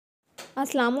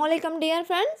Assalamualaikum dear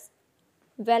friends.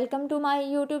 Welcome to my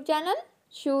YouTube channel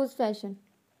Shoes Fashion.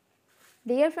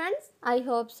 Dear friends, I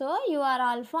hope so you are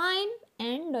all fine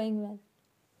and doing well.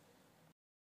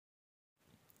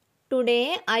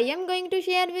 Today I am going to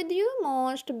share with you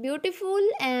most beautiful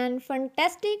and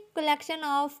fantastic collection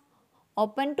of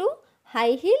open to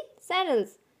high heel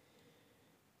sandals.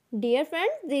 Dear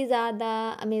friends, these are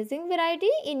the amazing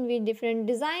variety in which different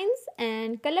designs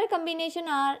and color combination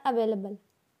are available.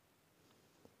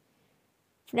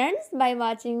 Friends, by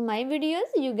watching my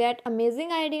videos, you get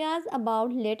amazing ideas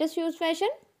about latest shoes fashion.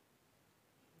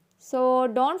 So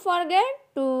don't forget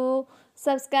to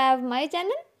subscribe my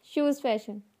channel Shoes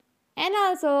Fashion and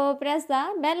also press the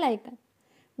bell icon.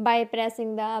 By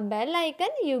pressing the bell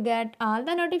icon, you get all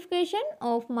the notification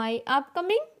of my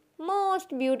upcoming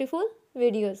most beautiful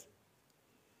videos.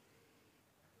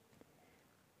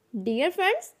 Dear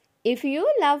friends, if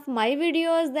you love my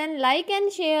videos, then like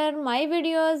and share my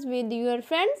videos with your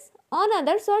friends on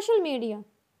other social media.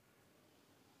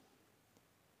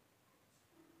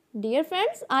 Dear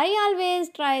friends, I always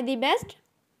try the best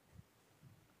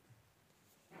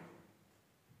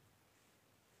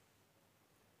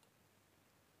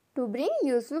to bring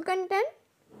useful content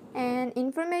and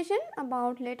information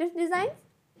about latest designs.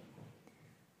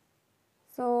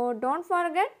 So don't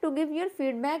forget to give your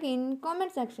feedback in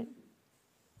comment section.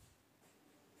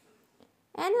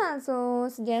 And also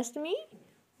suggest me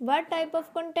what type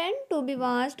of content to be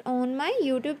watched on my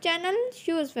YouTube channel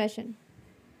Shoes Fashion.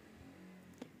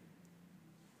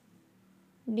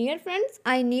 Dear friends,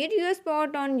 I need your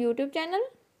support on YouTube channel.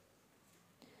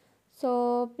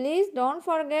 So please don't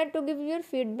forget to give your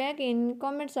feedback in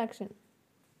comment section.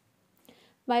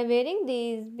 By wearing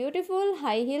these beautiful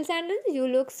high heel sandals, you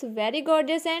look very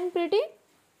gorgeous and pretty.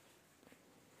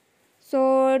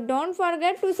 So don't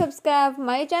forget to subscribe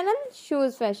my channel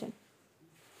Shoes Fashion.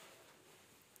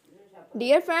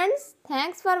 Dear friends,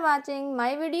 thanks for watching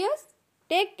my videos.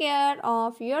 Take care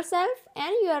of yourself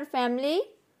and your family.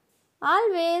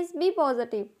 Always be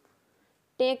positive.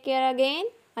 Take care again.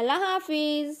 Allah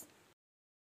Hafiz.